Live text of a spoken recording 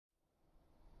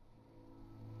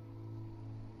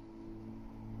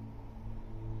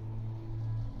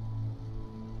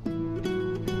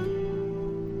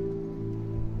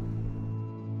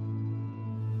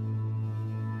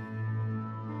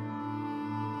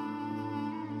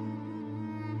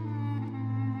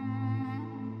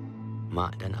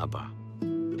Mak dan Abah.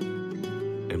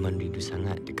 Erman rindu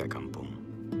sangat dekat kampung.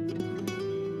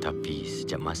 Tapi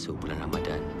sejak masuk bulan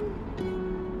Ramadan,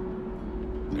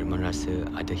 Erman rasa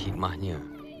ada hikmahnya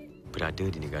berada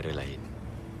di negara lain.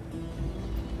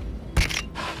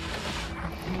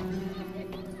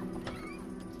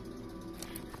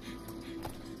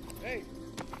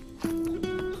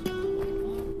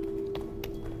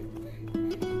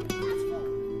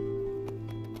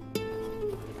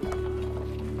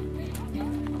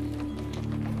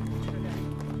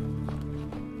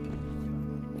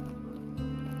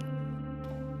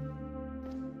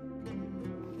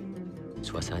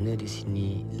 Suasana di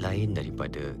sini lain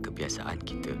daripada kebiasaan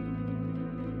kita.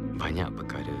 Banyak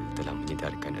perkara telah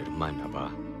menyedarkan Erman,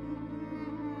 Abah.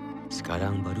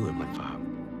 Sekarang baru Erman faham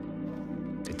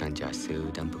tentang jasa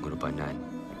dan pengorbanan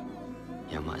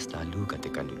yang Mak selalu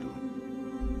katakan dulu.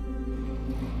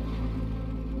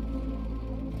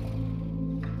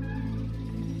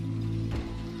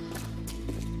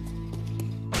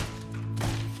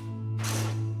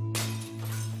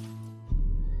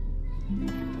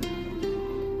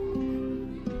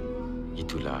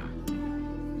 Itulah,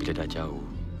 bila dah jauh,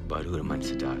 baru Erman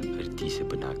sedar erti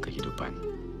sebenar kehidupan.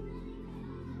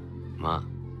 Mak,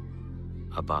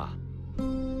 Abah,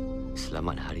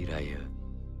 selamat Hari Raya.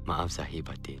 Maaf zahir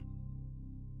batin.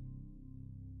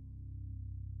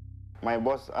 My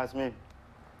boss asked me,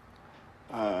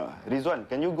 Rizwan,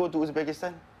 can you go to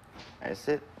Uzbekistan? I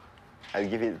said, I'll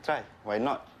give it a try. Why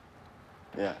not?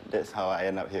 Yeah, that's how I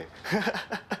end up here.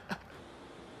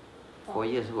 4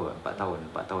 years kot, 4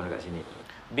 tahun dekat sini.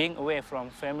 Being away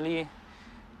from family,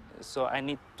 so I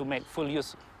need to make full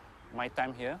use my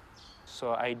time here.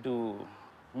 So I do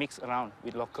mix around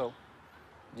with local,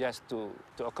 just to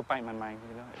occupy my mind.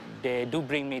 You know, they do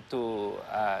bring me to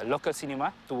local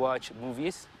cinema to watch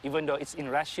movies, even though it's in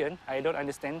Russian. I don't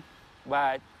understand,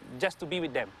 but just to be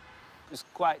with them, it's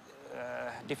quite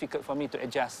difficult for me to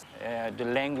adjust the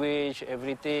language,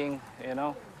 everything. You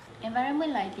know. Environment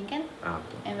lah, I think kan?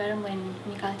 Environment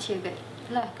ni culture kat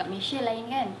lah kat Malaysia lain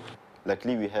kan?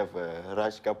 Luckily, we have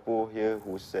Raj Kapoor here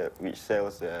which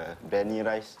sells Benny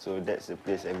rice. So that's the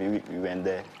place every week we went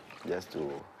there just to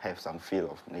have some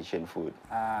feel of Malaysian food.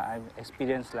 I've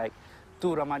experienced like 2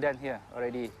 Ramadan here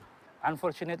already.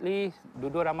 Unfortunately,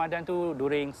 2 Ramadan tu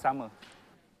during summer.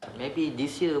 Maybe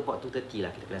this year about 2:30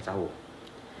 lah kita kena sahur.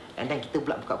 And then kita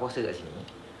pula buka puasa kat sini.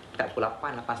 Dekat pukul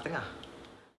 8, 8:30.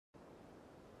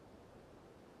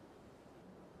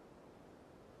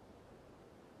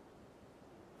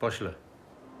 Başla.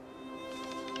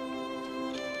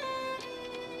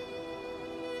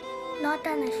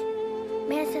 Notanish.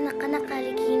 Men seni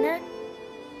qanaqaligingni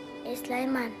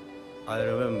eslayman. I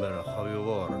remember how you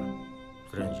were,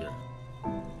 stranger.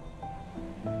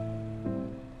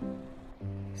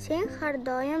 Sen har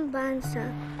doim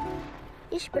bandsan.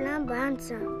 Ish bilan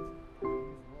bandsan.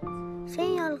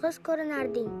 Sen yolg'iz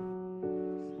ko'rinarding.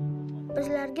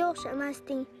 Bizlarga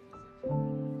o'xshamasding.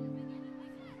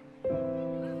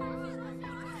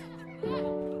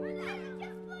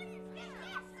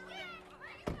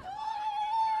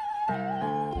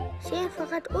 Sen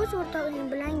faqat o'z o'rtog'ing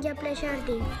bilan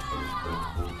gaplasharding.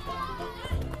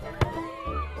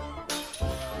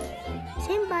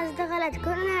 Sen ba'zida g'alati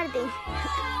ko'rinarding.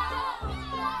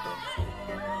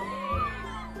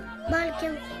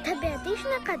 Balkim tabiating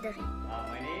shunaqadir.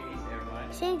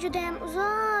 Sen juda ham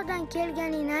uzoqdan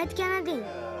kelganingni aytgan eding.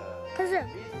 Qiziq,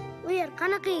 u yer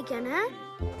qanaqa ekan, ha?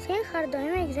 Sen har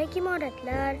doim egizak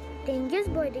imoratlar, dengiz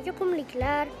bo'yidagi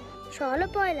qumliklar, sholi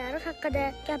poylari haqida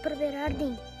gapirib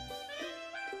berarding.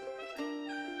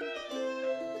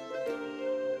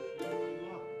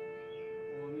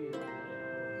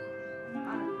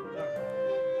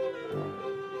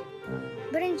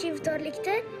 Birinchi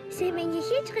iftorlikda sen menga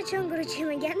hech qachon guruch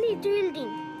yemagandek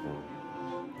tuyulding.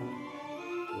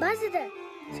 Ba'zida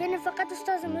seni faqat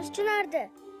ustozimiz tushunardi.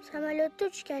 Samolyotda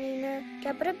uchganingni,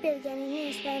 gapirib berganingni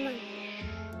eslayman.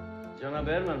 Janob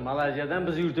Erman, Malayziyadan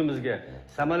biz yurtimizga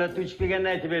samolyotda uchib kelganini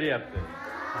aytib beryapti.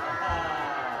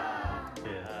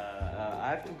 I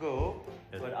have to go,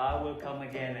 but I will come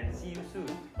again and see you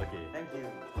soon. Okay. Thank you.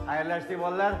 Xayrlashdik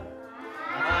bolalar.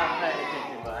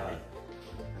 Bye.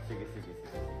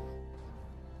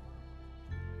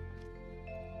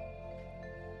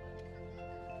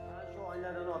 Shu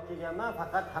oylardan olib kelganman,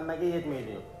 faqat hammaga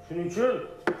yetmaydi. Shuning uchun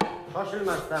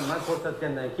shoshilmasdan, men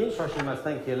ko'rsatgandan keyin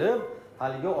shoshilmasdan kelib,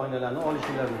 haligi oynalarni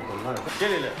olishinglar mumkin. Mana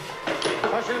kelinglar.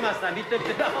 Shoshilmasdan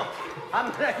bitta-bitta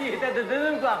hammaga yetadi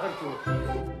dedim-ku axir-ku.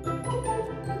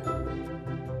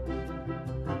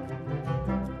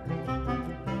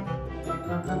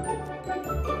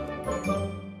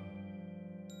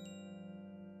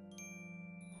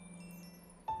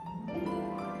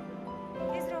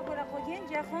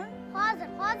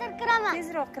 hozir kiraman.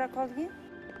 Tezroq kira qolgin.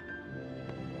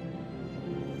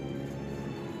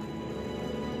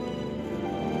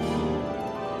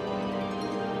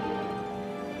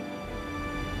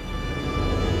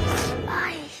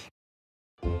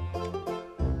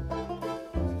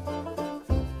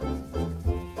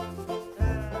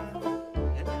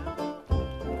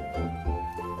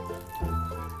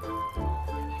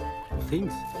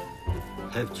 Things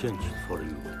have changed for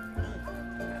you.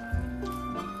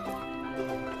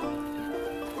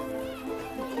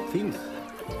 Things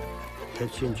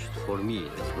have changed for me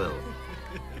as well.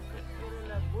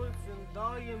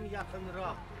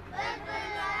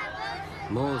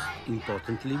 Most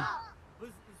importantly,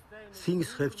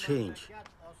 things have changed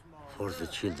for the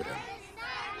children.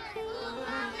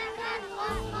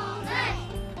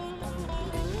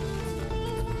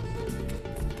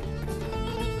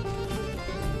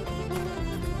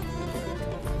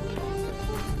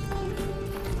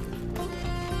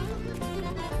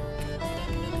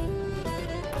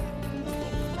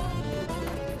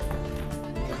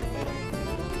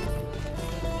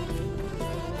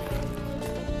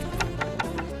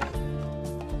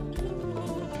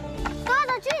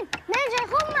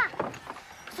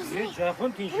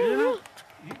 Jeyhun, tinchlikmi?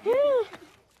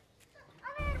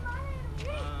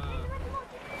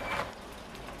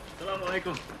 Assalamu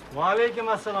alaikum. Va alaykum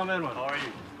assalom, Erman. How are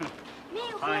you?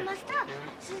 Men uxlamasdan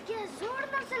sizga zo'r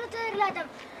narsalar tayyorladim.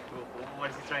 What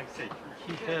is he trying to say?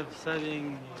 He have something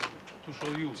to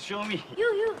show you. Show me. You.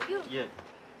 Yeah.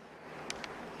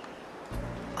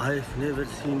 I've never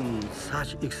seen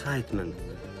such excitement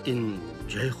in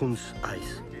Jeyhun's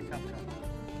eyes.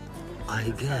 I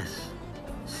guess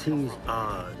things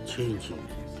are changing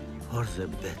for the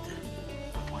better.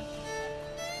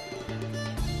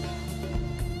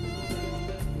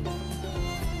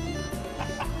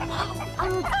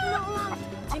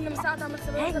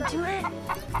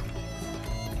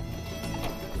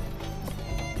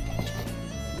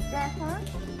 Jeyhun,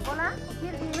 bolam,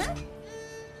 keldingmi?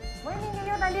 Voy, menga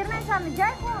yordam bermaysanmi,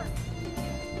 Jeyhun?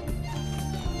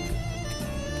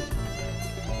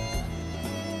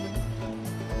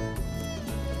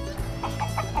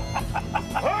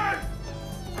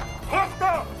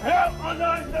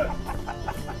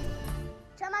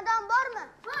 Chamadon bormi?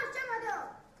 Bor chamadon.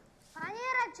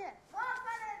 Panerachi? Bor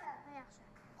panera. Yaxshi.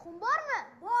 Tuxum bormi?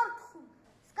 Bor tuxum.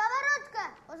 Skоворodka?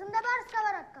 O'zimda bor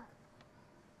skоворodka.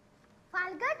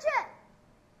 Falgachi?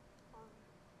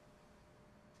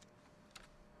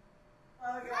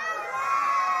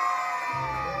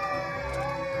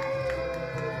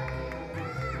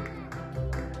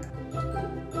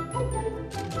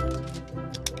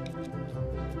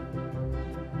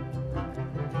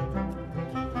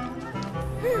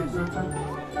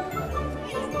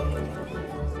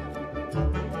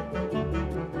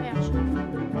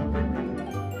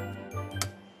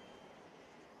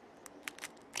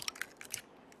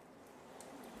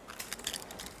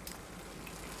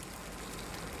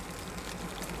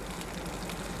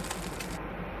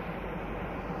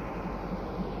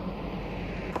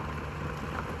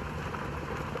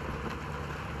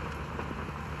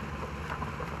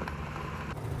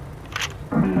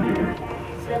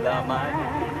 Selamat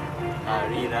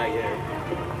Hari Raya.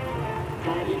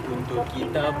 Hari untuk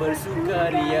kita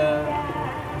bersukaria.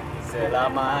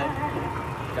 Selamat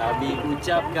kami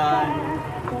ucapkan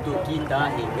untuk kita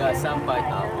hingga sampai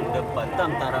tahun depan.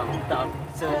 Tam taram tam.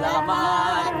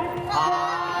 Selamat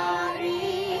Hari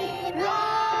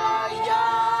Raya.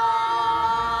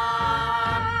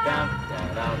 Tam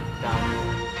taram tam.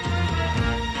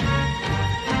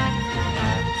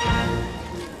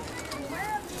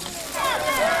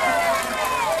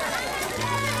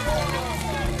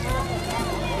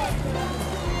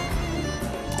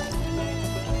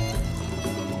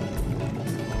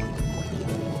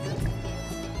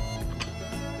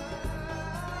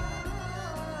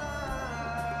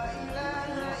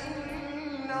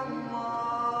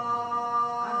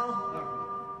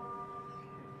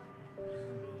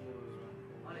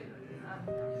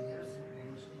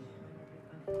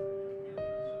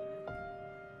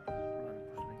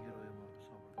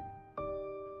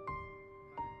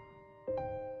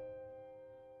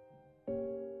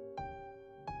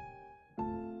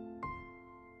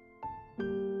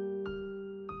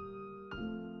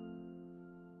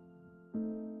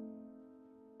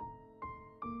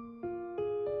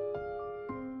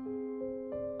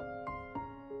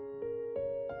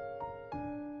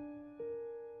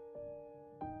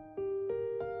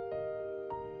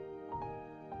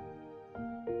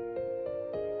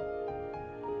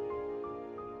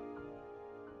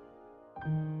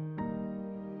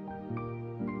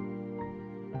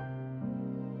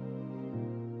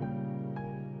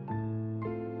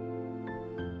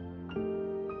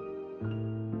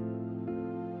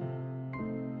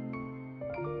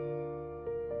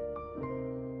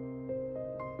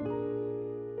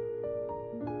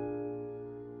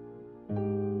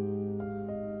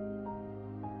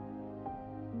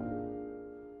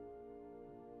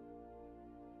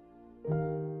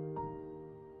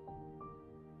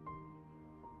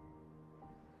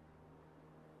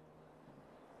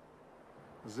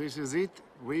 This is it.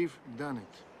 We've done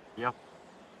it. Yep.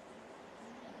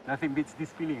 Nothing beats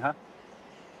this feeling, huh?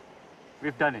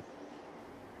 We've done it.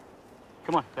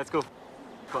 Come on, let's go.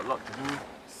 Got a lot to do.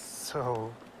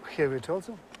 So, have you told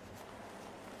them?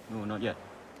 No, not yet.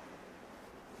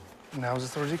 Now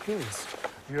that's ridiculous.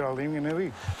 You are living in a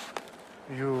week.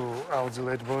 You are the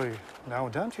late boy now,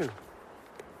 don't you?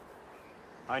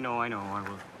 I know. I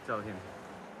will tell him.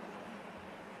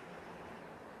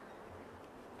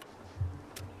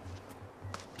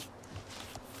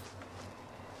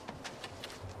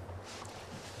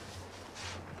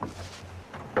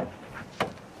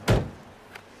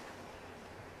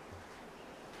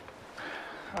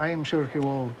 I am sure he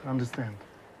will understand.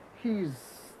 He's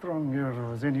stronger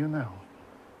than you now.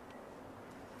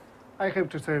 I have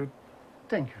to say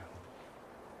thank you.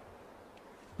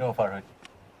 No, Farhad.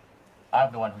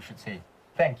 I'm the one who should say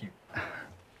thank you.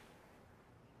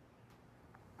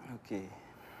 Okay.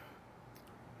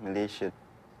 Malaysia.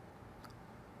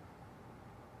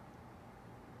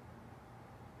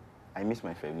 I miss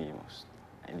my family most.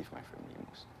 I leave my family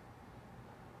most.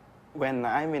 When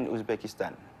I'm in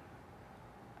Uzbekistan,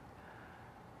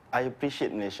 I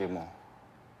appreciate Malaysia more.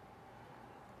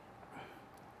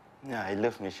 Yeah, I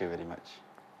love Malaysia very much.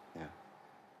 Yeah.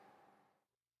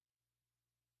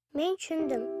 Men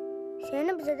tushundim.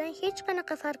 Seni bizdan hech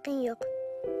qanaqa farqing yo'q.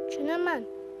 Tushunaman.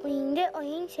 Uyingda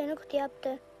oying seni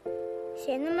kutyapti.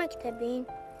 Seni maktabing,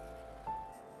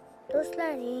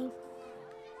 do'stlaring,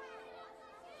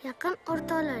 yaqin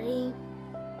o'rtoqlaring,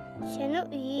 seni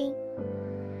uying,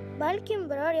 balkim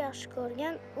biror yaxshi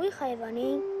ko'rgan uy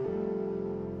hayvoning,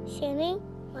 sening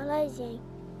Malayziyang.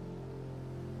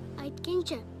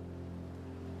 Aytgincha,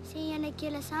 sen yana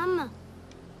kelasanmi?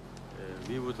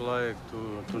 We would like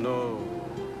to know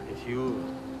if you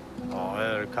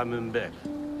are coming back.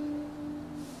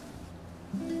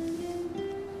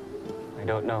 I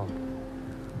don't know.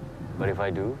 But if I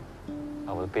do,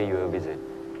 I will pay you a visit.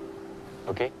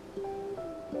 Okay?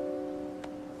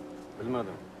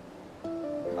 Bilmadim.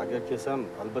 Agar kelsam,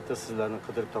 albatta sizlarni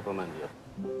qidirib topaman deyapti.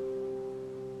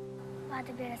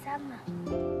 Va'da berasanmi?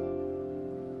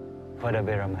 Va'da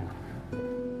beraman.